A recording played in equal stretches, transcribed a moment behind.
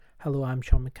Hello, I'm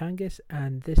Sean McCangus,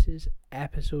 and this is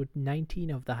episode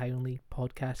 19 of the Highland League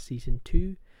podcast season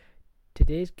 2.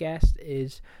 Today's guest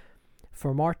is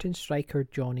Formartine striker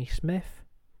Johnny Smith.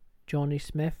 Johnny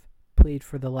Smith played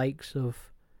for the likes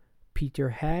of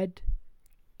Peterhead,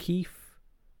 Keith,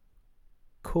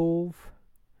 Cove,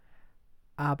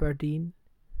 Aberdeen,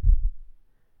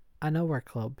 and other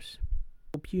clubs.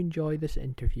 Hope you enjoy this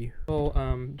interview.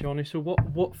 Johnny, so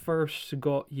what first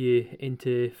got you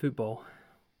into football?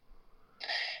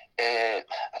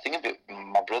 I think a bit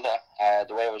my brother,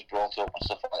 the way I was brought up and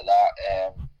stuff like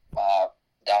that. My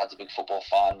dad's a big football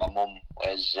fan. My mum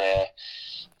was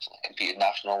competed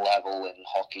national level in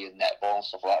hockey and netball and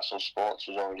stuff like that. So sports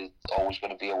was always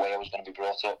going to be a way I was going to be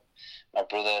brought up. My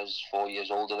brother's 4 years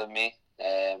older than me,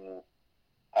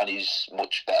 and he's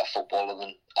much better footballer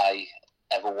than I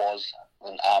ever was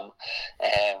and am.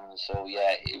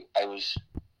 I was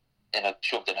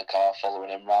shoved in a car following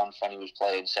him round when he was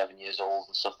playing 7 years old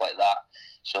and stuff like that.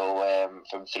 So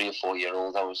from 3 or 4 year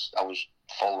old, I was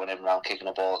following him around, kicking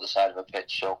a ball at the side of a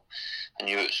pitch. So I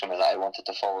knew it was something that I wanted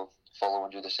to follow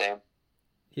and do the same.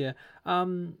 Yeah.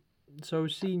 So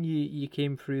seeing you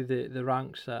came through the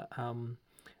ranks at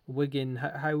Wigan,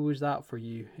 how was that for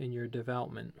you in your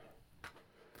development?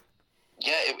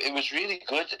 Yeah, it was really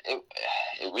good.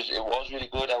 It was really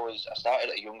good. I started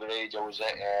at a younger age. I was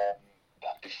at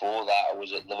before that I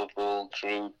was at Liverpool,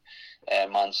 Crewe,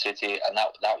 Man City, and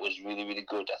that was really, really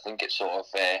good. I think it's sort of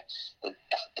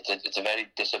it's a very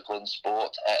disciplined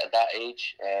sport at that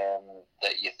age.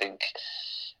 That you think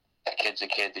a kid's a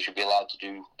kid, they should be allowed to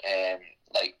do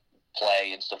like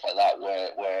play and stuff like that.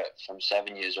 Where from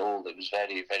 7 years old, it was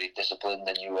very, very disciplined,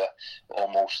 and you were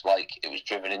almost like it was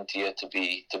driven into you to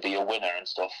be a winner and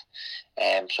stuff.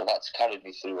 So that's carried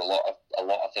me through a lot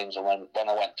of things. And when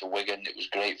I went to Wigan, it was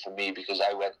great for me because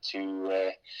I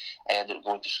ended up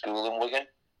going to school in Wigan.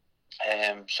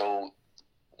 So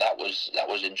that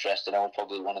was interesting. I was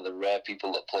probably one of the rare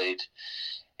people that played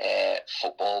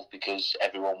football because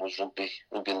everyone was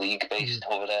rugby league based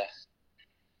over there.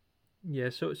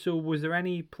 Yeah, so was there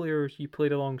any players you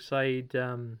played alongside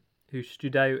who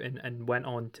stood out and went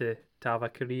on to have a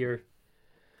career?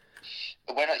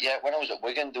 When I was at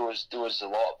Wigan, there was a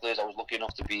lot of players. I was lucky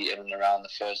enough to be in and around the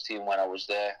first team when I was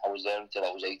there. I was there until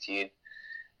I was 18,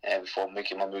 before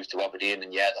making my move to Aberdeen.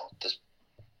 And off the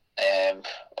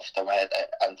top of my head,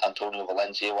 Antonio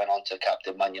Valencia went on to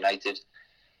captain Man United.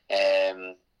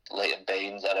 Leighton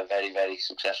Baines had a very, very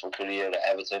successful career at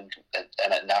Everton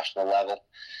and at national level.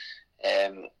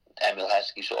 Emil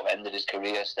Heskey sort of ended his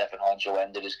career. Stefan Honcho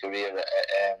ended his career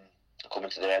coming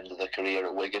to the end of the career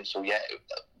at Wigan. So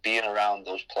being around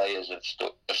those players of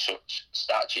such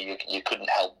stature, you couldn't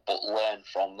help but learn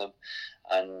from them.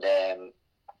 And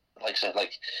like I said,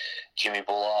 like Jimmy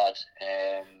Bullard,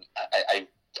 I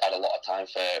had a lot of time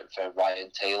for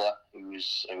Ryan Taylor, who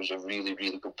was a really,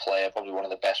 really good player, probably one of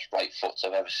the best right foots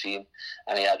I've ever seen.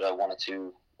 And he had one or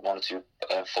two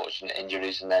unfortunate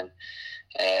injuries, and then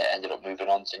ended up moving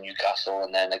on to Newcastle,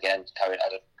 and then again had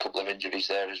a couple of injuries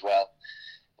there as well.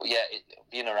 But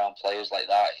being around players like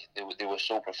that, they were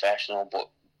so professional, but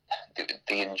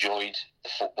they enjoyed the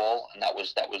football, and that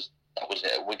was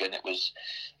it at Wigan. It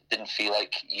didn't feel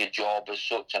like your job as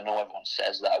such. I know everyone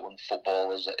says that when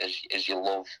football is your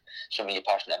love, something you're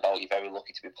passionate about. You're very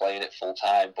lucky to be playing it full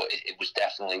time, but it was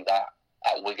definitely that.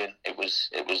 At Wigan, it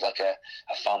was like a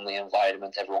family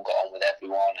environment. Everyone got on with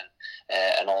everyone,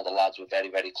 and all the lads were very,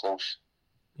 very close.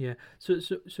 Yeah.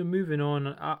 So moving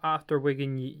on, after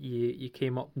Wigan, you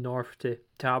came up north to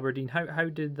Aberdeen. How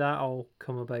did that all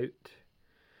come about?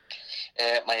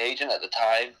 My agent at the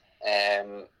time,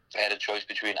 I had a choice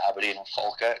between Aberdeen and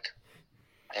Falkirk.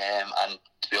 And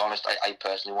to be honest, I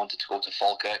personally wanted to go to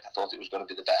Falkirk. I thought it was going to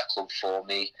be the better club for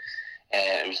me.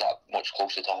 It was that much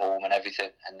closer to home and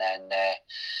everything. And then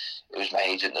it was my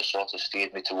agent that sort of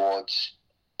steered me towards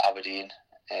Aberdeen.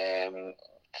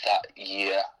 That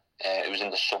year, it was in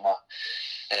the summer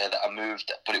that I moved,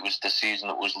 but it was the season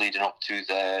that was leading up to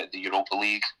the Europa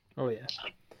League. Oh yeah,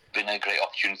 been a great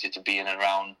opportunity to be in and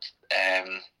around,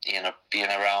 being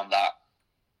around that,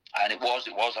 and it was.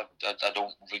 I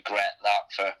don't regret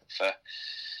that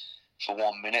for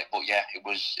 1 minute, but it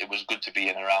was good to be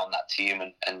in and around that team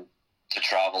and to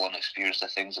travel and experience the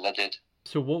things that I did.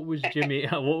 So what was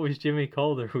Jimmy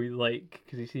Calder like?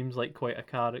 Because he seems like quite a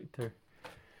character.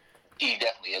 He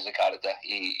definitely is a character.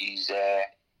 He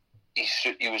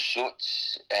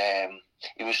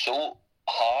was so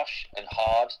harsh and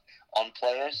hard on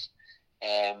players,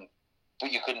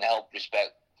 but you couldn't help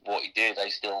respect what he did. I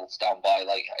still stand by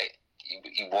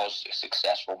he was a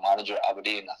successful manager at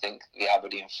Aberdeen. I think the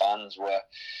Aberdeen fans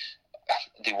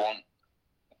they want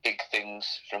big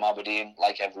things from Aberdeen,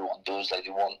 like everyone does. Like,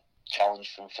 they want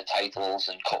challenge for titles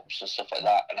and cups and stuff like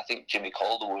that. And I think Jimmy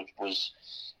Calderwood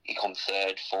he come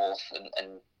third, fourth,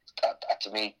 and that,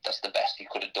 to me, that's the best he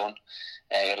could have done.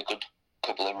 He had a good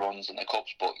couple of runs in the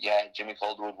cups, but yeah, Jimmy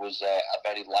Calderwood was a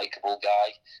very likeable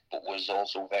guy, but was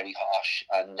also very harsh,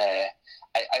 and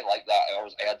I like that.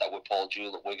 I had that with Paul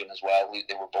Jewell at Wigan as well.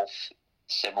 They were both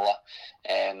similar.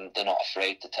 They're not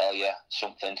afraid to tell you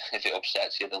something. If it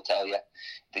upsets you, they'll tell you.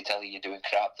 If they tell you you're doing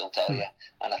crap, they'll tell you.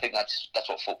 And I think that's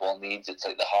what football needs. It's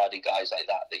like the hardy guys like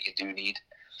that you do need.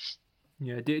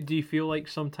 Yeah. Do you feel like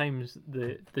sometimes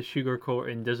the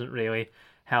sugarcoating doesn't really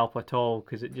help at all,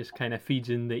 because it just kind of feeds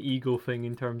in the ego thing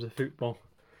in terms of football?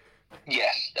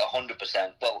 Yes,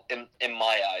 100%. Well, in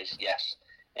my eyes, yes.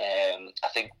 I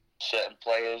think certain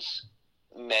players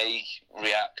may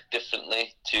react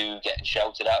differently to getting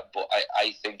shouted at, but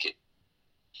I think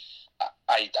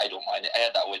I don't mind it. I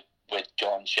had that with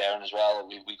John Sharon as well.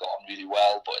 We got on really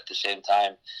well, but at the same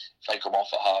time, if I come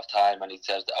off at half time and he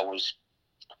says that I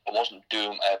wasn't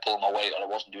doing pulling my weight, or I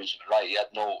wasn't doing something right, he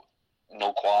had no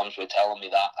qualms with telling me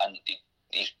that, and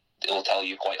he'll tell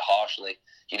you quite harshly,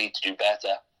 you need to do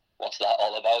better. What's that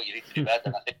all about? You need to do better.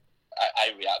 And I think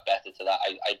I react better to that.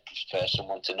 I prefer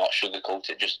someone to not sugarcoat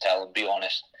it, just tell them, be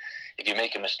honest. If you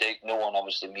make a mistake, no one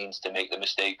obviously means to make the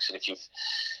mistakes, and if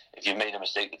you've made a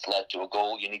mistake that's led to a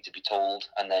goal, you need to be told,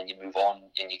 and then you move on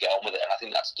and you get on with it. And I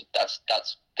think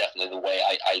that's definitely the way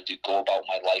I do go about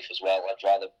my life as well. I'd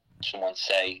rather someone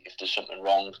say, if there's something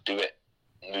wrong, do it,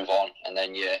 move on, and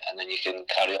then you can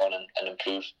carry on and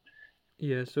improve.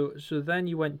 Yeah. So then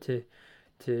you went to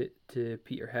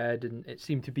Peterhead, and it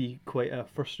seemed to be quite a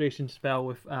frustration spell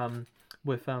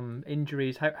with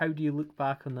injuries. How do you look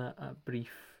back on that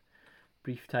brief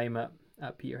time at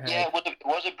Peterhead? Yeah, it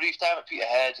was a brief time at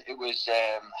Peterhead. It was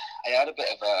I had a bit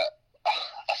of a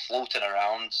floating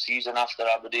around season after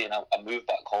Aberdeen. I moved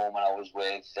back home, and I was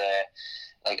with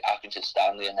like Accrington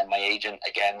Stanley, and then my agent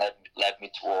again led me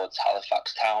towards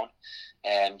Halifax Town.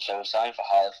 So I was signed for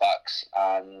Halifax,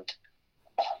 and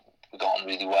we got on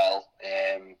really well.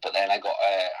 But then I got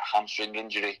a hamstring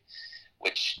injury,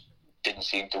 which didn't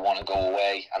seem to want to go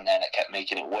away, and then it kept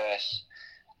making it worse.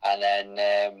 And then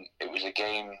it was a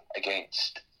game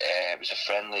against, it was a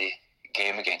friendly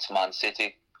game against Man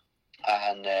City,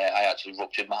 and I actually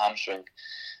ruptured my hamstring.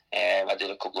 I did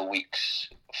a couple of weeks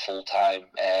full-time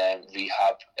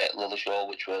rehab at Lilleshall,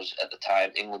 which was at the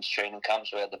time England's training camp,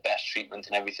 so I had the best treatment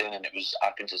and everything, and it was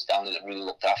Accrington Stanley that really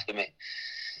looked after me.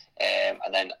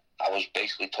 And then I was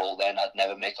basically told then I'd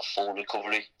never make a full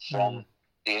recovery from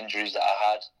the injuries that I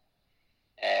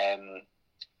had.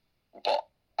 But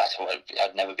I thought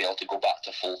I'd never be able to go back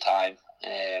to full-time,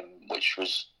 which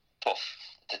was tough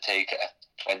to take at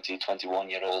a 20,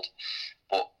 21-year-old.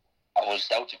 But I was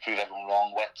out to prove everyone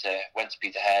wrong, went to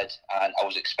Peterhead, and I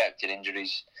was expecting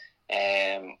injuries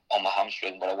on my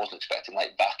hamstring, but I wasn't expecting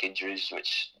like back injuries,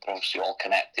 which are obviously all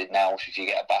connected now. If you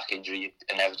get a back injury, you're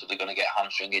inevitably going to get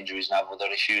hamstring injuries and have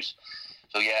other issues.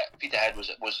 So yeah, Peterhead was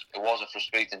a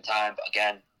frustrating time, but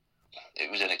again,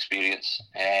 it was an experience.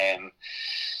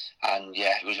 And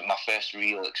yeah, it was my first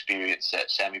real experience at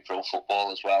semi-pro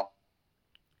football as well.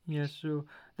 Yeah, so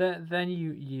then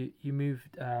you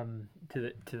moved to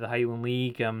the Highland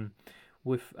League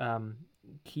with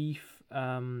Keith.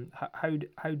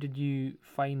 How did you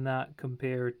find that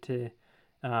compared to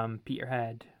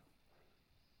Peterhead?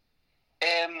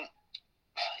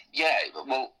 Yeah,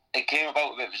 well, it came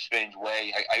about a bit of a strange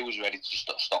way. I was ready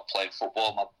to stop playing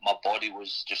football. My body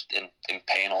was just in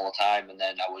pain all the time, and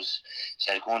then I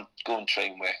said go and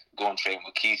train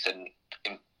with Keith,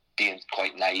 and being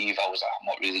quite naive, I was like, I'm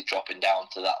not really dropping down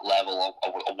to that level.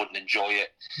 I wouldn't enjoy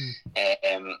it.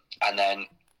 And then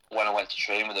when I went to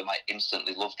train with him, I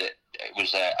instantly loved it. It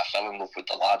was I fell in love with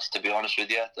the lads, to be honest with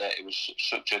you. It was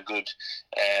such a good,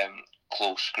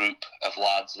 close group of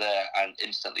lads there, and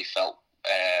instantly felt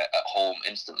at home,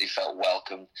 instantly felt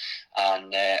welcome,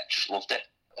 and just loved it.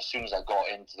 As soon as I got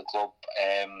into the club,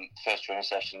 first training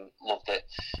session, loved it.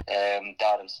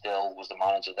 Darren Still was the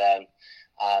manager then,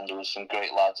 and there was some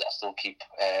great lads that I still keep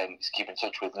in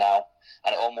touch with now,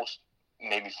 and it almost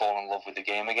made me fall in love with the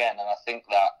game again. And I think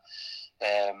that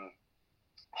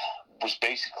was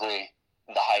basically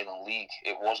the Highland League.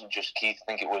 It wasn't just Keith.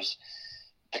 I think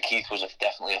the Keith was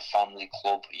definitely a family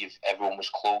club. Everyone was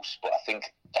close, but I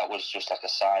think that was just like a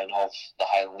sign of the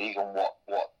Highland League and what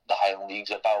the Highland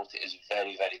League's about. It is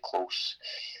very, very close.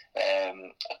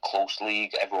 A close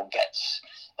league. Everyone gets,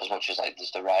 as much as like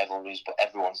there's the rivalries, but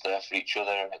everyone's there for each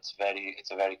other, and it's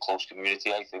a very close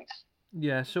community, I think.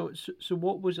 Yeah. So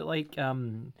what was it like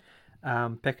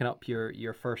picking up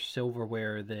your first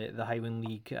silverware, the Highland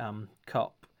League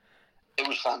Cup. It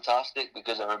was fantastic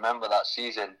because I remember that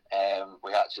season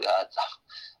we actually had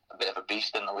a bit of a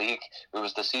beast in the league. It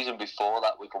was the season before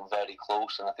that we come very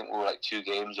close, and I think we were like 2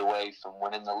 games away from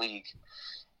winning the league.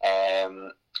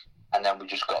 And then we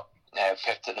just got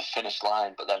picked at the finish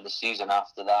line. But then the season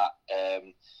after that,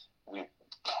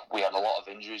 we had a lot of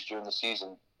injuries during the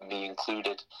season, me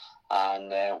included,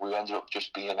 and we ended up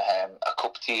just being a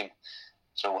cup team.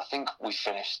 So I think we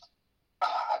finished,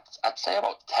 I'd say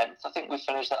about 10th. I think we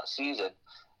finished that season.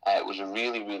 It was a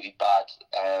really, really bad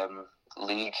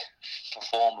league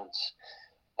performance.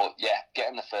 But yeah,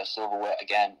 getting the first silverware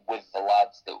again with the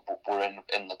lads that were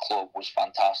in the club was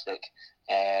fantastic.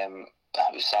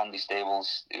 It was Sandy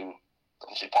Stables, who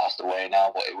obviously passed away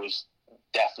now, but it was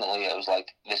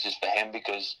like, this is for him,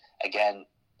 because again,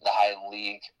 the Highland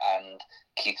League and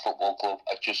Keith Football Club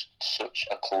are just such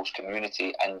a close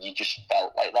community, and you just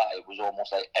felt like that. It was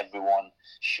almost like everyone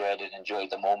shared and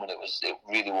enjoyed the moment. It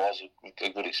really was a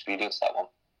good experience, that one.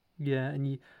 Yeah,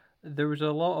 and there was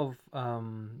a lot of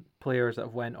players that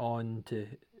have went on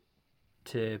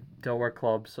to our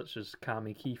clubs, such as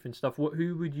Cammy Keith and stuff.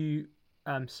 Who would you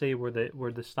say were the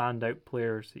standout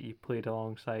players that you played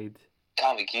alongside?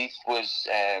 Cammy Keith was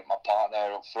my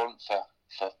partner up front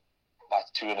for my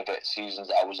 2 and a bit seasons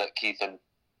that I was at Keith, and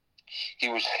he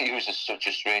was such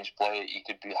a strange player. You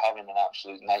could be having an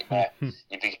absolute nightmare.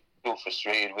 You'd be so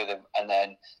frustrated with him, and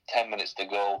then 10 minutes to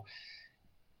go,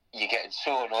 you're getting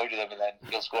so annoyed with him, and then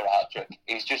he'll score a hat-trick.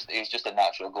 He's just a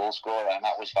natural goal scorer, and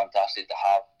that was fantastic to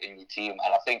have in your team.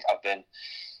 And I think I've been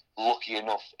lucky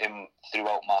enough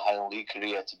throughout my Highland League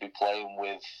career to be playing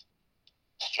with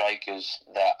strikers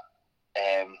that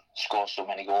score so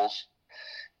many goals.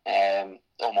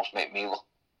 Almost make me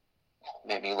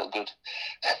look good.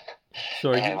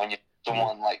 Sorry. When you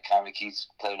someone like Cammy Keith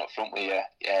playing up front with you,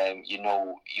 you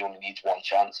know he only needs one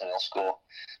chance and he'll score.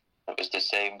 It was the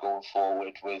same going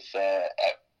forward with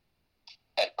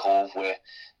at Cove with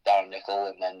Darren Nichol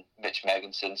and then Mitch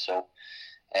Megginson. So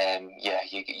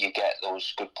you get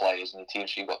those good players in the team.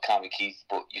 So you've got Cammy Keith,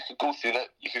 but you could go through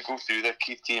the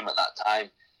Keith team at that time.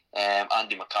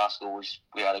 Andy McCaskill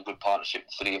we had a good partnership,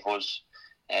 the 3 of us.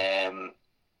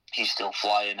 He's still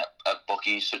flying at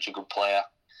Bucky. He's such a good player.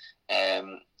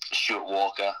 Stuart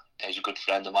Walker is a good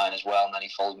friend of mine as well, and then he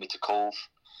followed me to Cove,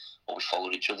 or we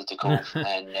followed each other to Cove,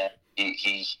 and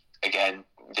he again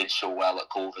did so well at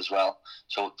Cove as well.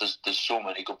 So there's so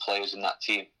many good players in that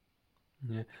team.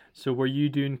 Yeah. So were you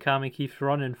doing Cammy Keith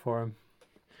running for him?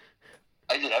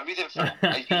 I did everything for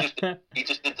him. He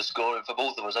just did the scoring for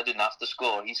both of us. I didn't have to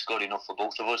score. He scored enough for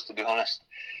both of us, to be honest.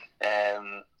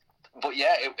 But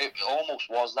yeah, it almost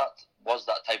was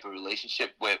that type of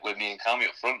relationship with me and Cammy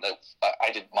up front that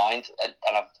I didn't mind, and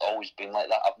I've always been like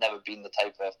that. I've never been the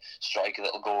type of striker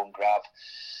that'll go and grab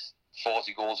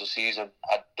 40 goals a season.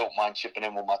 I don't mind chipping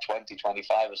in with my 20,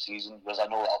 25 a season, because I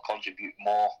know that I'll contribute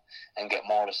more and get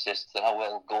more assists than I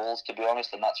will goals, to be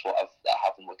honest, and that's what that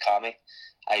happened with Cammy.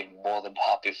 I'm more than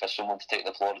happy for someone to take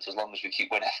the plaudits as long as we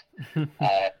keep winning.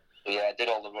 But yeah, I did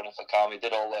all the running for Cammy,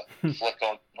 did all the flick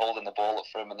on, holding the ball up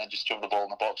for him, and then just shove the ball in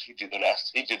the box. He'd do the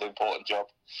rest. He'd do the important job.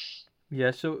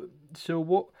 Yeah. So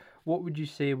what would you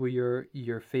say were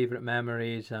your favourite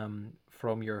memories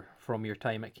from your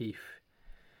time at Keith?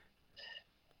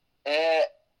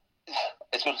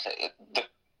 It's going to say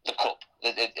the cup.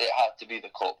 It had to be the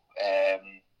cup,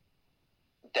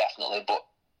 definitely. But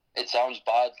it sounds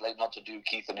bad, like not to do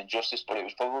Keith an injustice, but it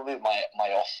was probably my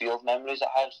off-field memories.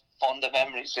 I had fonder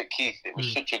memories at Keith. It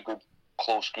was such a good,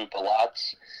 close group of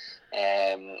lads,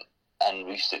 and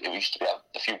we used to be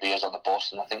a few beers on the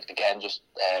bus, and I think again just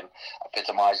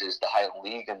epitomises the Highland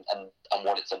League and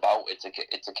what it's about. It's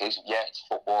a case of, yeah, it's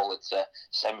football, it's a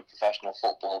semi-professional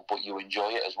football, but you enjoy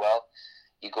it as well.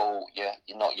 You go,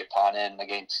 you knock your pan in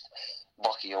against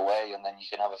Bucky away, and then you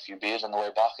can have a few beers on the way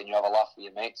back, and you have a laugh with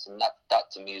your mates, and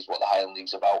that to me is what the Highland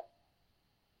League's about.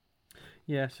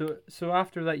 Yeah. So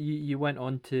after that, you went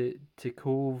on to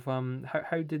Cove.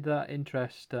 How did that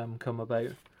interest come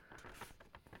about?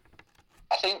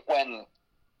 I think when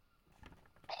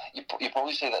you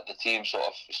probably say that the team sort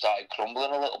of started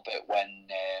crumbling a little bit when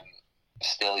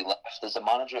Staley left as the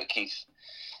manager at Keith.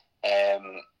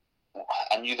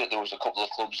 I knew that there was a couple of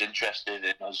clubs interested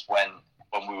in us when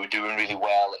we were doing really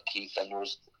well at Keith, and there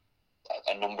was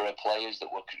a number of players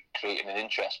that were creating an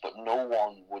interest, but no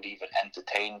one would even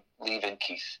entertain leaving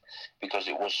Keith because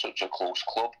it was such a close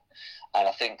club. And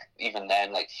I think even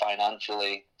then, like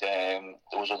financially, there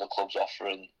was other clubs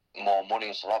offering more money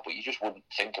and stuff like that, but you just wouldn't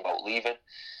think about leaving.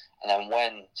 And then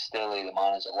when Staley, the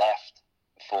manager, left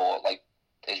for like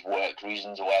his work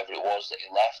reasons or whatever it was that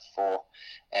he left for,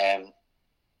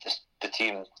 the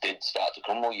team did start to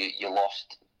crumble. You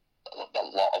lost a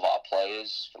lot of our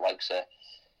players, like say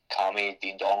Cammy,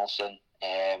 Dean Donaldson,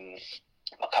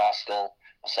 McCaskill,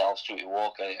 myself, Stuart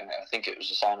Walker, and I think it was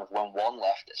a sign of when one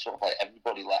left, it's sort of like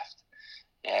everybody left.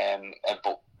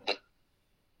 But the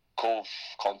Cove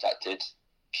contacted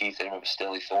Keith, and it was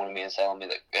still phoning me and telling me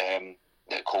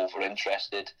that Cove were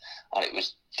interested, and it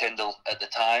was Tyndall at the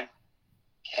time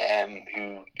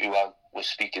who I was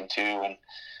speaking to, and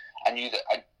I knew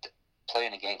that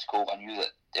playing against Cove, I knew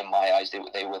that in my eyes they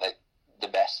were the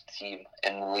best team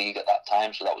in the league at that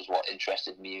time, so that was what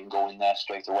interested me in going there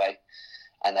straight away.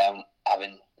 And then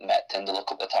having met Tyndall a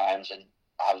couple of times and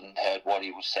having heard what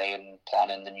he was saying,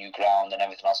 planning the new ground and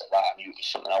everything else like that, I knew it was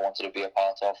something I wanted to be a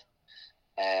part of,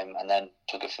 and then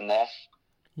took it from there.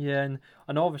 Yeah,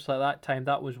 and obviously at that time,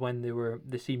 that was when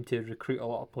they seemed to recruit a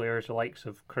lot of players, the likes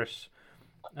of Chris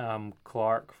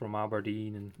Clark from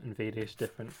Aberdeen and various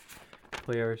different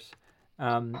players.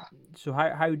 So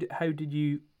how did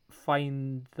you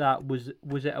find that? Was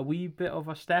it a wee bit of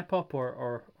a step up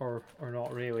or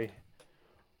not really?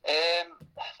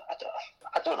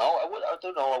 I don't know. I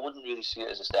don't know. I wouldn't really see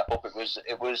it as a step up.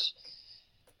 It was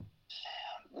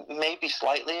maybe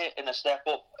slightly in a step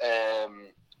up.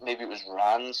 Maybe it was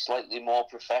ran slightly more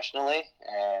professionally.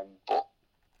 But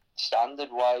standard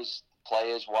wise,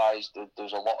 players wise,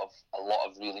 there's a lot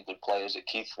of really good players at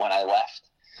Keith when I left.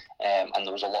 And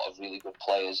there was a lot of really good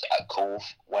players at Cove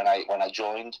when I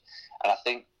joined, and I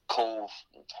think Cove,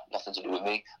 nothing to do with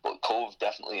me, but Cove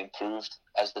definitely improved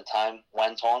as the time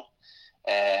went on.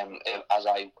 As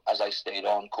I stayed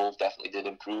on, Cove definitely did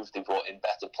improve. They brought in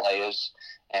better players,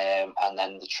 and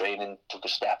then the training took a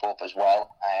step up as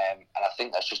well. And I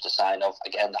think that's just a sign of,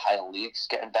 again, the Highland League's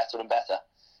getting better and better.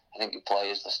 I think the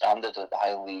players, the standard of the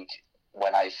Highland League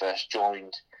when I first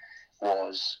joined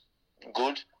was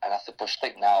good, and I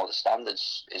think now the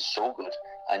standards is so good,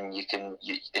 and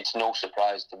it's no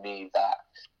surprise to me that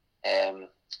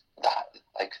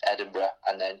like Edinburgh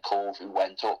and then Cove, who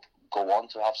went up, go on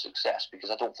to have success,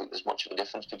 because I don't think there's much of a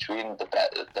difference between the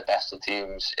best of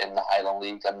teams in the Highland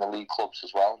League and the league clubs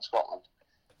as well in Scotland.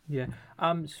 Yeah.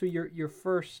 So your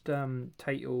first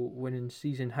title winning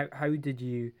season, how did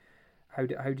you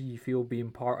feel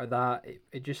being part of that?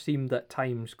 It just seemed that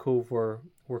times Cove were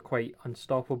quite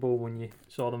unstoppable when you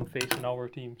saw them facing our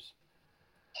teams.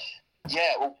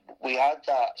 Yeah, well, we had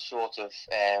that sort of,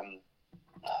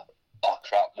 oh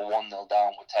crap, we're 1-0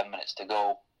 down with 10 minutes to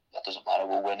go. That doesn't matter,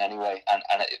 we'll win anyway. And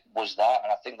it was that,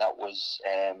 and I think that was,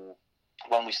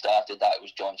 when we started that, it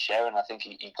was John Sheron. I think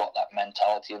he got that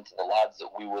mentality into the lads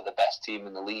that we were the best team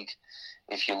in the league.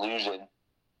 If you're losing,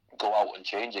 go out and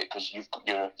change it, because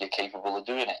you're capable of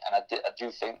doing it. And I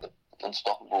do think that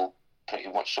Unstoppable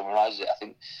pretty much summarises it. I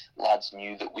think lads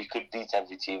knew that we could beat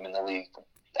every team in the league.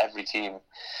 Every team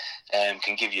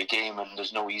can give you a game, and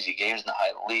there's no easy games in the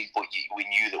Highland League, but we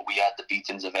knew that we had the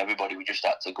beatings of everybody. We just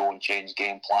had to go and change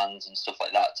game plans and stuff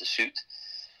like that to suit.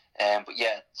 But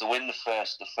yeah, to win the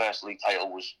first league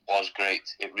title was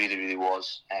great. It really, really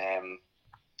was.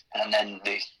 And then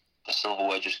the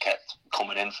silverware just kept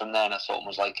coming in from there, and I thought it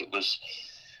was like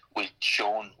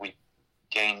we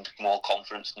gained more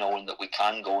confidence knowing that we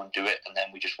can go and do it, and then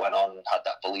we just went on and had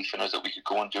that belief in us that we could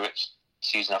go and do it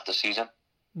season after season.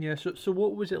 Yeah, so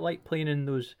what was it like playing in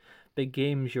those big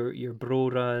games, your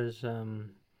Broras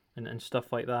and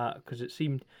stuff like that? Because it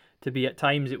seemed to be at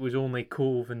times it was only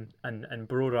Cove and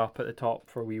Brora up at the top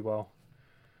for a wee while.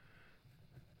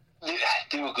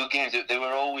 They were good games. They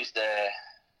were always there.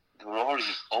 They were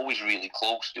always really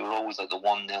close. They were always like the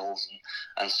 1-0s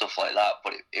and stuff like that.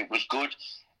 But it was good.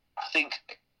 I think,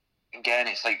 again,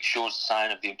 it's like shows the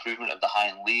sign of the improvement of the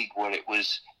Highland League, where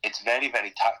it's very,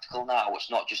 very tactical now. It's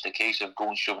not just a case of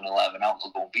going shoving 11 out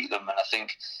and go and beat them. And I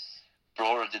think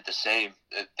Brora did the same.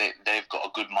 They've got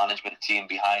a good management team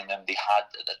behind them. They had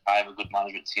at the time a good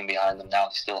management team behind them. Now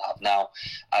they still have now.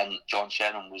 And John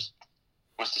Shannon was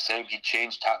the same. He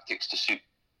changed tactics to suit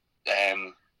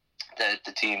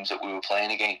the teams that we were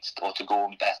playing against, or to go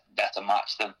and better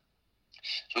match them.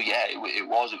 So yeah, it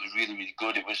was really, really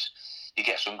good. You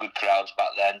get some good crowds back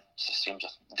then. It seems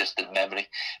a distant memory,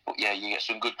 but yeah, you get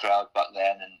some good crowds back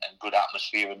then and good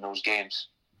atmosphere in those games.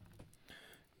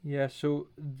 Yeah, so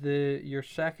your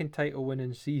second title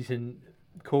winning season,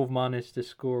 Cove managed to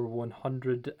score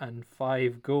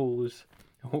 105 goals.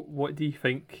 What do you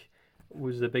think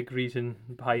was the big reason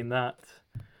behind that?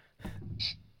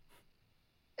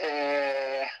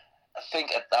 I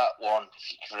think at that one,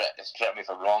 correct me if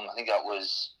I'm wrong, I think that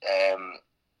was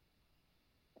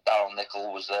Darryl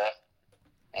Nichol was there.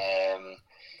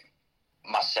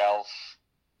 Myself,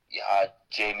 you had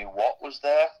Jamie Watt was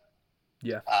there.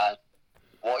 Yeah. And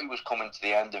Watty was coming to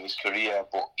the end of his career,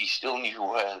 but he still knew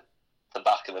where the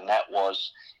back of the net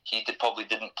was. He probably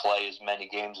didn't play as many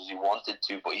games as he wanted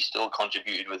to, but he still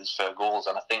contributed with his fair goals.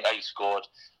 And I think I scored,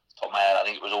 top of my head, I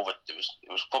think it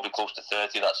was probably close to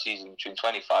 30 that season, between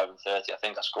 25 and 30. I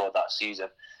think I scored that season.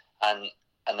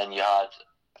 And then you had,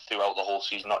 throughout the whole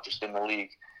season, not just in the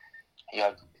league, you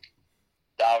had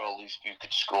Darrell, who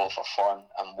could score for fun,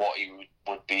 and Watty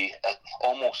would be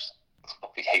almost,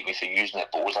 probably hate me for using it,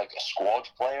 but was like a squad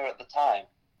player at the time.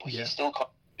 But he still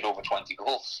contributed over 20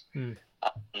 goals. And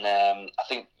I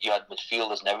think you had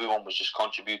midfielders and everyone was just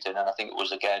contributing, and I think it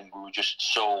was, again, we were just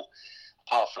so,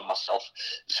 apart from myself,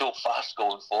 so fast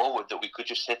going forward that we could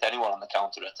just hit anyone on the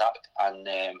counter-attack and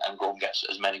go and get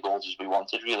as many goals as we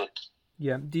wanted, really.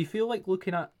 Yeah. Do you feel like,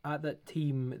 looking at that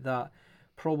team, that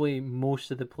probably most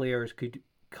of the players could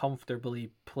comfortably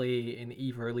play in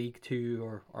either League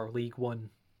Two or League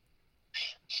One?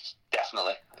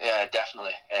 Definitely, yeah,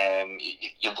 definitely.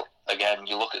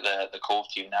 You look at the Cove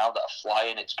team now that are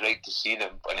flying. It's great to see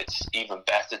them, but it's even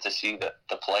better to see that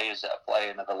the players that are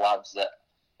playing are the lads that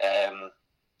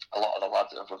a lot of the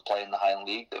lads that have been playing in the Highland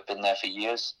League that have been there for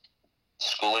years.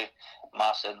 Scully,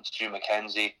 Masson, Stu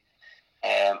McKenzie,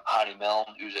 Harry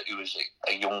Milne, who was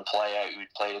a young player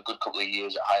who'd played a good couple of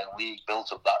years at Highland League,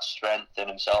 built up that strength in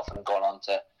himself and gone on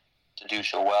to do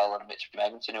so well, and Mitch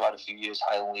Megginton, who had a few years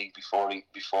Highland League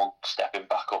before stepping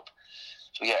back up.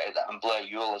 So yeah, and Blair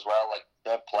Ewell as well. Like,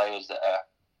 they're players that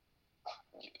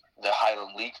are the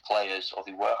Highland League players, or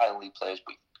they were Highland League players,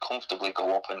 but comfortably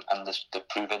go up, and they're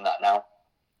proving that now.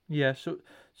 Yeah.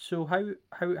 So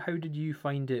how did you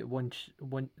find it once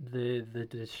the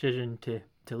decision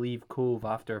to leave Cove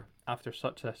after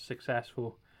such a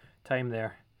successful time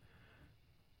there?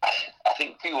 I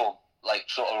think people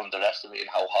sort of underestimated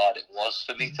how hard it was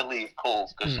for me to leave Cove,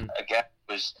 because again,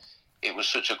 it was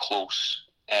such a close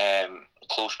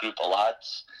group of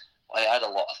lads. I had a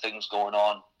lot of things going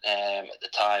on at the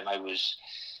time. I was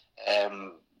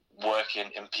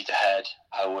working in Peterhead.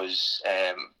 I was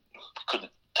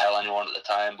couldn't tell anyone at the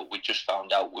time, but we just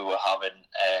found out we were having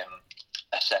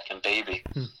a second baby,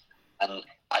 and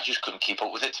I just couldn't keep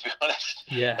up with it, to be honest.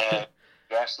 Yeah.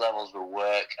 Stress levels with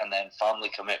work and then family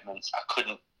commitments. I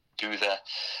couldn't do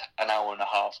an hour and a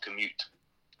half commute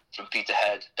from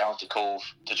Peterhead down to Cove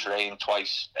to train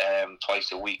twice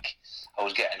a week. I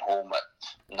was getting home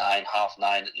at 9:30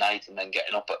 at night, and then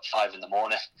getting up at 5 in the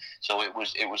morning. So it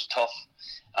was tough.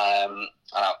 And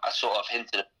I sort of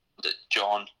hinted at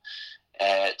John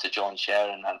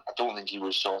Sharon, and I don't think he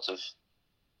was sort of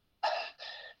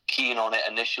keen on it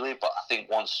initially, but I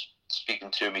think once speaking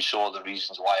to him, he saw the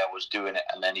reasons why I was doing it,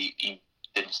 and then he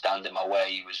didn't stand in my way.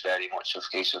 He was very much a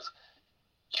case of,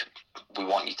 we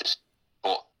want you to,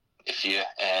 but if you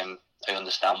I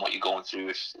understand what you're going through.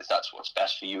 If that's what's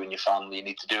best for you and your family, you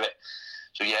need to do it.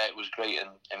 So yeah, it was great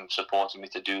in supporting me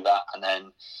to do that. And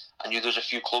then I knew there was a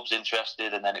few clubs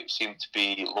interested, and then it seemed to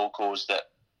be locals that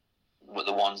were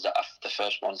the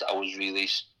first ones that I was really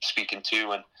speaking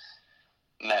to, and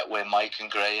met with Mike and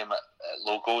Graham at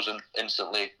locals, and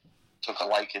instantly took a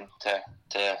liking to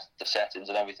the settings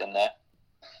and everything there.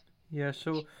 Yeah,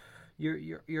 so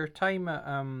your time at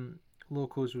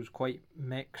locals was quite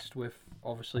mixed, with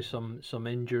obviously some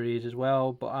injuries as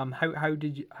well. But how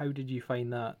did you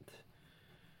find that?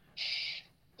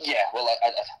 Yeah, well,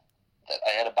 I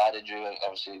had a bad injury,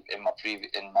 obviously, in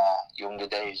my younger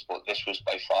days, but this was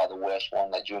by far the worst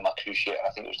one. Like, during my cruciate,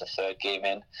 I think it was the third game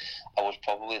in, I was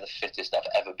probably the fittest I've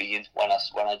ever been when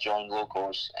I joined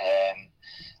locals.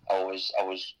 I was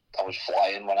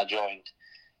flying when I joined,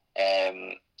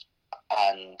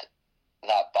 and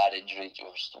that bad injury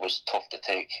was tough to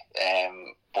take.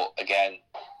 But again,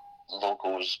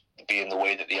 locals being the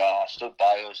way that they are, stood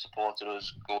by us, supported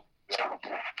us,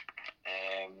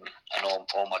 and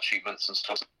all my treatments and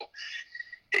stuff.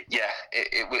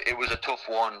 It was a tough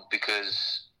one,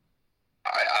 because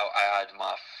I had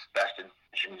my best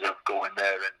intentions of going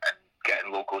there and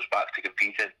getting locals back to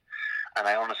competing, and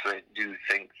I honestly do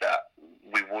think that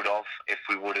we would have, if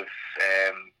we would have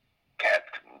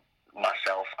kept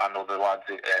myself and other lads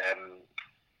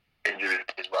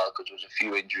injured as well, because there was a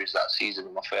few injuries that season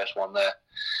in my first one there.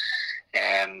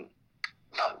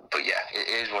 But yeah,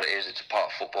 it is what it is. It's a part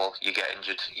of football. You get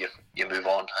injured, you move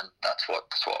on, and that's what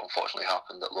unfortunately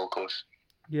happened at locals.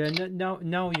 Yeah,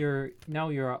 now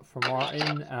you're up for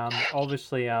Martin.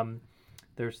 Obviously,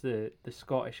 there's the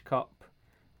Scottish Cup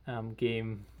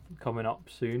game coming up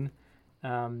soon.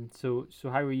 So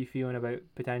how are you feeling about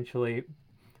potentially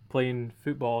playing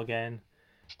football again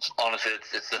Honestly,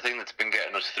 it's the thing that's been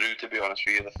getting us through. To be honest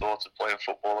with you, the thoughts of playing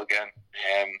football again.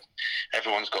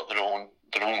 Everyone's got their own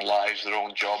lives, their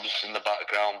own jobs in the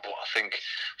background, but I think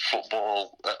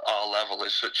football at our level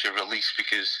is such a release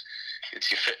because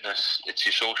it's your fitness, it's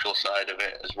your social side of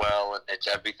it as well, and it's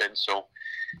everything. So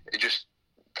I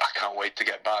can't wait to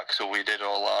get back. So we did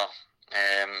all our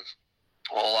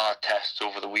tests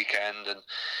over the weekend, and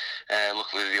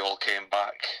luckily they all came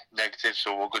back negative,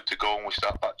 so we're good to go, and we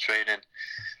start back training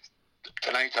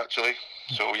tonight actually.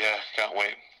 So yeah, can't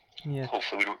wait. Yeah.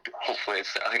 Hopefully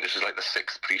it's, I think this is like the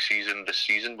 6th pre-season this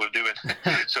season we're doing.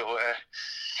 So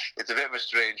it's a bit of a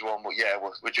strange one, but yeah,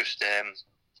 we're just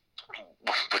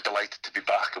we're delighted to be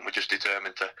back, and we're just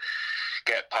determined to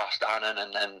get past Annan,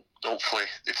 and then hopefully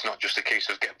it's not just a case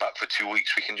of get back for 2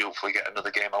 weeks. We can hopefully get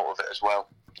another game out of it as well.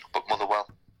 But Motherwell.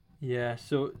 Yeah.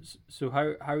 So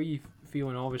how are you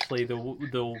feeling? Obviously,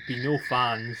 there'll be no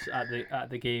fans at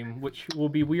the game, which will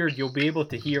be weird. You'll be able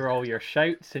to hear all your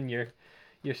shouts and your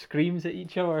screams at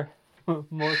each other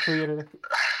more clearly.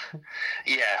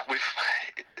 Yeah,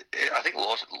 I think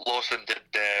Lawson did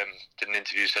an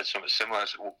interview, said something similar.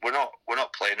 We're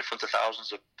not playing in front of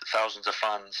thousands of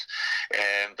fans.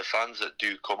 The fans that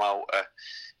do come out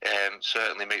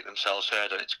certainly make themselves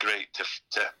heard, and it's great to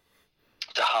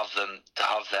have them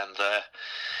there.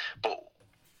 But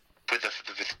with the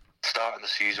start of the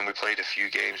season, we played a few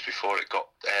games before it got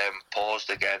paused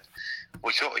again.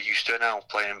 We're sort of used to it now,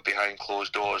 playing behind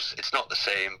closed doors. It's not the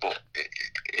same, but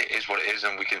it is what it is,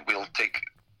 and we'll take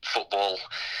football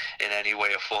in any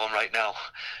way or form right now.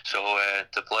 So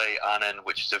to play Annan,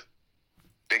 which is a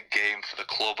big game for the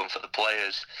club and for the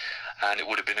players, and it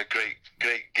would have been a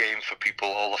great game for people,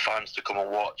 all the fans, to come and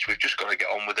watch. We've just got to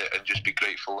get on with it and just be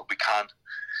grateful that we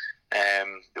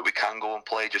can go and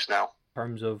play just now. In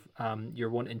terms of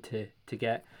you're wanting to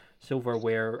get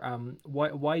silverware,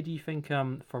 why do you think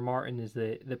for Martin is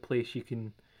the place you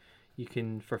can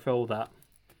fulfill that?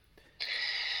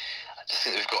 I just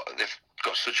think they've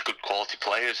got such good quality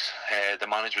players. The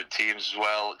management teams as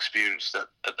well, experienced at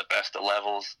the best of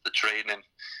levels. The training,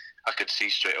 I could see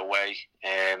straight away,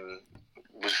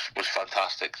 was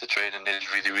fantastic. The training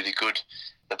is really, really good.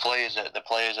 The players are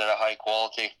a high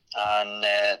quality, and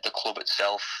the club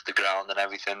itself, the ground and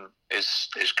everything is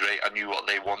great. I knew what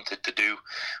they wanted to do,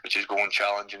 which is go and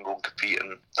challenge and go and compete,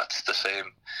 and that's the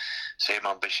same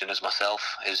ambition as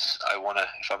myself. Is I want to,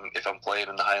 if I'm playing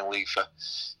in the Highland League for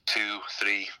 2,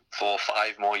 3, 4,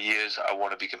 5 more years, I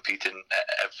want to be competing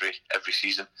every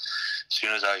season. As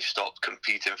soon as I stop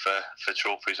competing for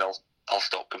trophies, I'll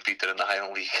stop competing in the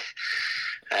Highland League.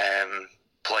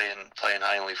 Playing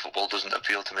Highland League football doesn't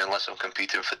appeal to me unless I'm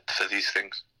competing for these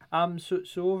things. So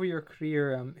over your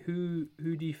career, who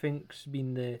do you think's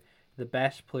been the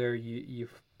best player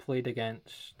you've played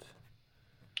against?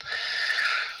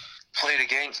 Played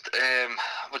against, I'm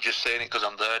just saying it because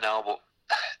I'm there now, but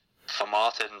for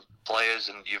Martin players,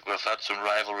 and we've had some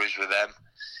rivalries with them.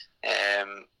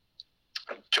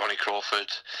 Johnny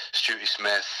Crawford, Stewie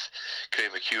Smith,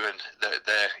 Craig McEwen,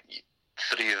 they're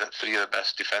three of the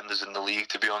best defenders in the league.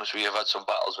 To be honest with you, I've had some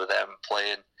battles with them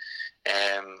playing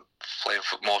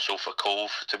more so for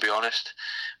Cove, to be honest.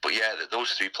 But yeah,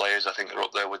 those 3 players I think are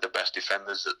up there with the best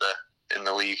defenders in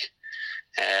the league.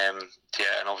 And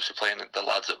obviously playing the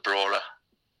lads at Brora,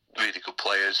 really good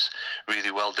players,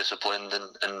 really well disciplined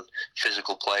and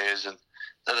physical players, and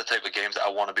they're the type of games that I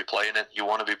want to be playing in. You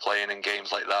want to be playing in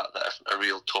games like that are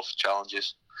real tough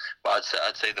challenges. But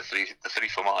I'd say the three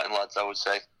for Martin lads, I would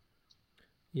say.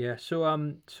 Yeah. So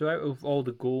out of all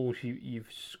the goals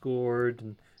you've scored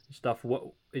and stuff,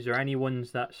 what is there any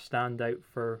ones that stand out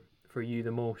for you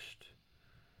the most?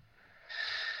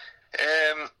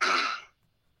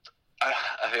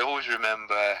 I always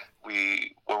remember when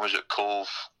we was at Cove,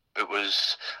 I think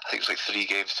it was like 3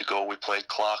 games to go. We played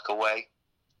Clark away,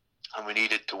 and we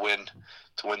needed to win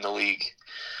the league.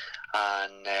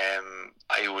 And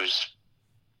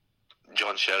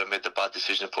John Sherrin made the bad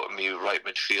decision of putting me right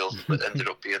midfield, but ended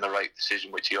up being the right decision,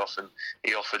 which he often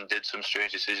did some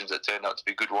strange decisions that turned out to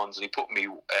be good ones. And he put me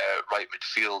right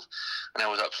midfield, and I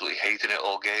was absolutely hating it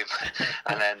all game.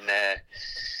 And then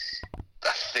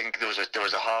I think there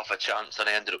was a half a chance, and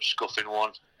I ended up scuffing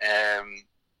one.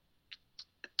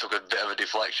 Took a bit of a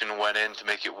deflection and went in to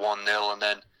make it 1-0, and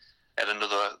then had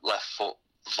another left foot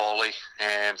volley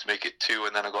to make it 2,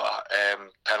 and then I got a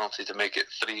penalty to make it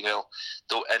 3-0.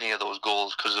 Though any of those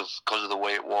goals, because of the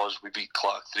way it was, we beat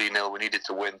Clark 3-0. We needed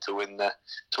to win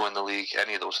the league.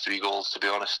 Any of those 3 goals, to be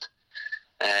honest.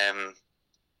 It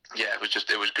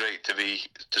was great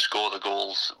to score the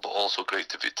goals, but also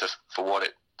great for what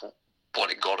it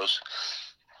got us.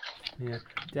 Yeah,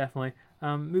 definitely.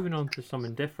 Moving on to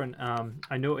something different.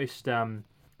 I noticed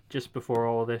just before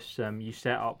all this, you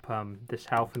set up this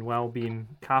health and well-being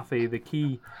cafe, The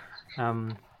Key.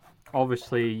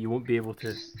 Obviously, you won't be able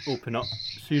to open up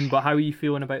soon, but how are you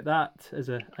feeling about that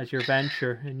as your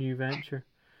venture, a new venture?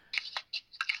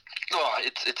 Oh,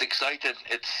 it's exciting.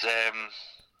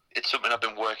 It's something I've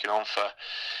been working on for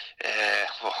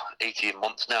 18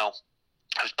 months now.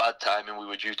 It was bad timing. We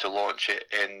were due to launch it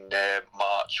in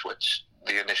March, which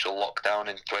the initial lockdown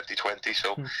in 2020,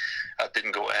 so that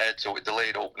didn't go ahead. So it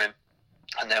delayed opening,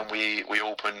 and then we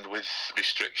opened with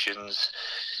restrictions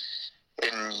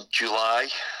in July.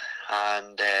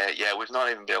 And we've not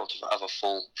even been able to have a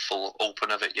full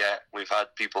open of it yet. We've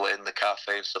had people in the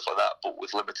cafe and stuff like that, but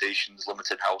with limitations,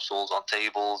 limited households on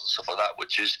tables and stuff like that,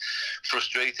 which is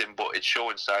frustrating, but it's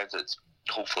showing signs that it's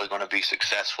hopefully going to be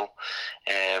successful.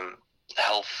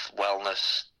 Health,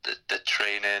 wellness, the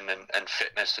training and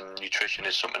fitness and nutrition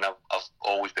is something I've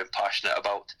always been passionate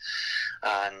about,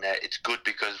 and it's good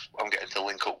because I'm getting to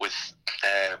link up with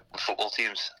football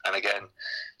teams, and again,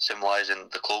 symbolising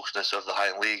the closeness of the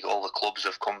Highland League. All the clubs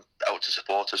have come out to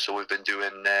support us, so we've been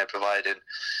doing providing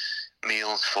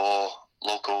meals for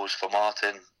locals, for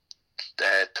Martin,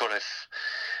 Turriff.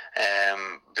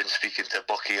 Been speaking to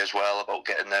Bucky as well about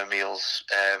getting their meals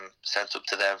sent up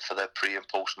to them for their pre and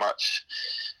post match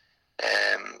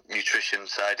nutrition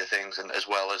side of things, and as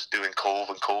well as doing Cove,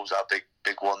 and Cove's our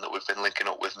big one that we've been linking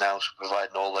up with now, so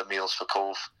providing all their meals for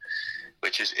Cove,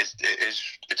 which is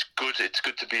it's good. It's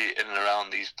good to be in and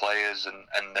around these players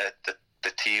and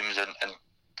the teams and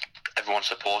everyone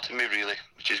supporting me, really,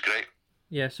 which is great.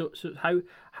 Yeah. So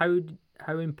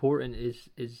how important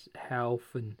is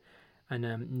health and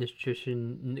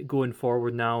nutrition going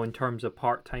forward now in terms of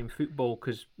part-time football?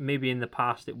 Because maybe in the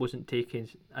past it wasn't taken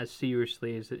as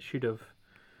seriously as it should have.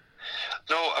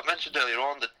 No, I mentioned earlier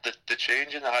on that the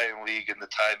change in the Highland League and the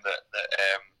time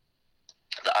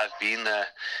that I've been there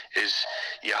is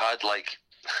you had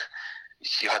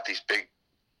these big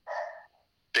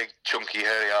chunky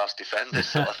hairy ass defenders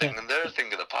sort of thing, and they're a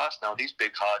thing of the past now. These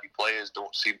big hardy players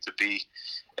don't seem to be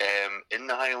in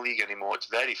the Highland League anymore. It's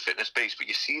very fitness based, but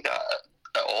you see that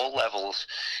at all levels.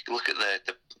 You look at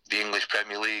the English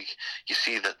Premier League, you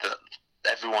see that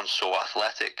everyone's so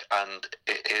athletic, and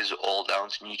it is all down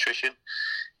to nutrition.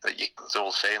 They're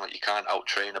all saying you can't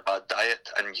out-train a bad diet,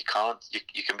 and you can't.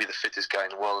 You can be the fittest guy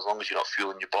in the world as long as you're not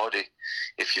fueling your body.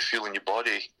 If you're fueling your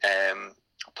body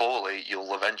poorly,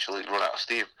 you'll eventually run out of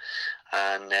steam.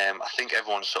 And I think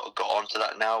everyone's sort of got onto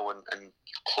that now, and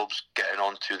clubs getting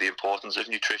onto the importance of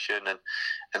nutrition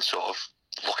and sort of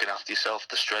looking after yourself,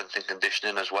 the strength and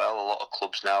conditioning as well. A lot of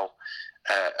clubs now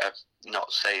are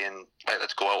not saying, right,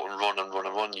 let's go out and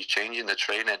run. You're changing the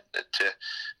training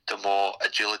to more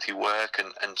agility work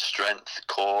and strength,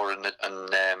 core and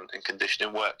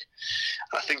conditioning work.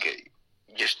 And I think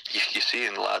you're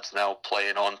seeing lads now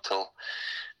playing on till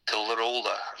they're older.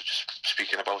 I was just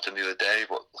speaking about him the other day,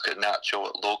 but look at Nacho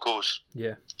at Locos.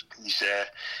 Yeah. He's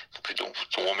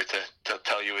don't want me to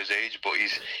tell you his age, but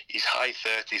he's high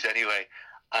 30s anyway,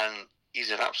 and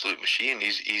he's an absolute machine.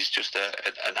 He's just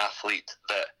an athlete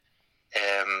that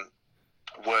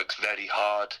works very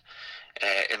hard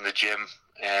in the gym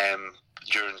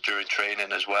during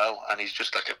training as well, and he's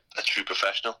just like a true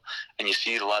professional. And you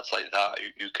see the lads like that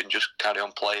who can just carry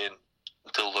on playing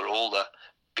until they're older,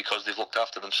 because they've looked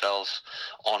after themselves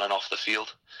on and off the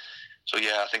field. So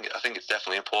yeah, I think it's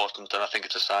definitely important, and I think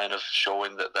it's a sign of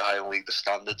showing that the Highland League, the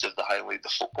standards of the Highland League, the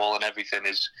football and everything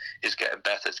is getting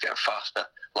better. It's getting faster.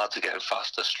 Lads are getting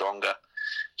faster, stronger.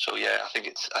 So yeah, I think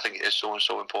it is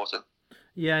so important.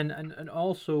 Yeah, and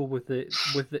also with the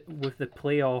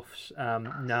playoffs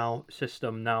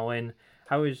system now in,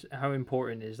 how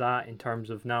important is that in terms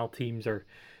of now teams are,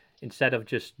 instead of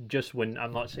just win,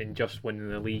 I'm not saying just winning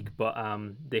the league, but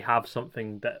they have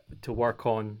something that to work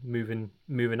on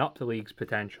moving up the leagues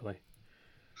potentially.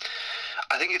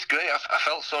 I think it's great. I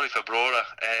felt sorry for Brora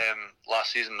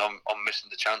last season on missing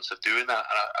the chance of doing that,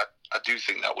 and I do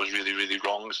think that was really, really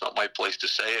wrong. It's not my place to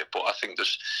say it, but I think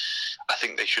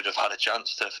they should have had a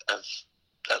chance to have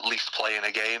at least playing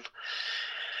a game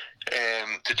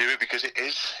to do it, because it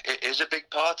is a big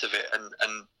part of it,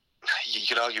 and you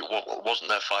could argue, well, it wasn't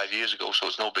there 5 years ago, so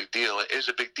it's no big deal. It is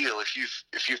a big deal if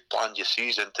you've planned your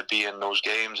season to be in those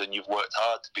games and you've worked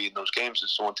hard to be in those games, and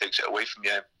someone takes it away from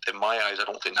you. In my eyes, I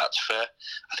don't think that's fair.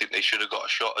 I think they should have got a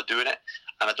shot at doing it,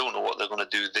 and I don't know what they're going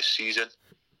to do this season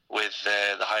with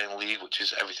the Highland League, which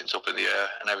is everything's up in the air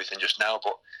and everything just now.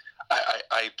 But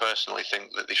I personally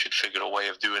think that they should figure a way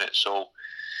of doing it so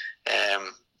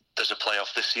there's a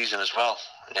playoff this season as well.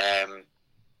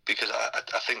 Because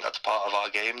I think that's part of our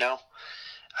game now.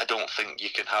 I don't think you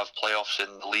can have playoffs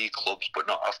in the league clubs but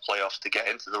not have playoffs to get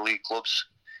into the league clubs.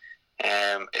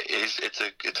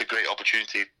 It's a great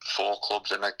opportunity for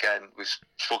clubs, and again, we've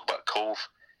spoke about Cove.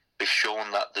 We've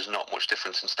shown that there's not much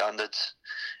difference in standards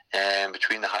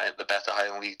between the better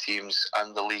Highland League teams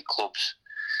and the league clubs.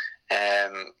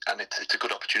 And it's a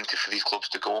good opportunity for these clubs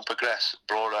to go and progress.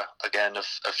 Brora, again,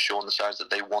 have shown the signs that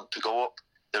they want to go up.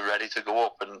 They're ready to go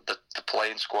up, and the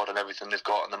playing squad and everything they've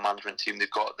got and the management team they've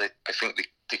got, I think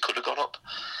they could have got up.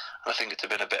 And I think it's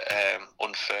been a bit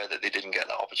unfair that they didn't get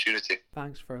that opportunity.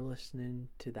 Thanks for listening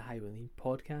to the Highland League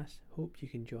podcast. Hope you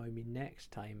can join me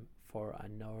next time for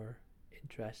another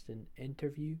interesting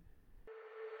interview.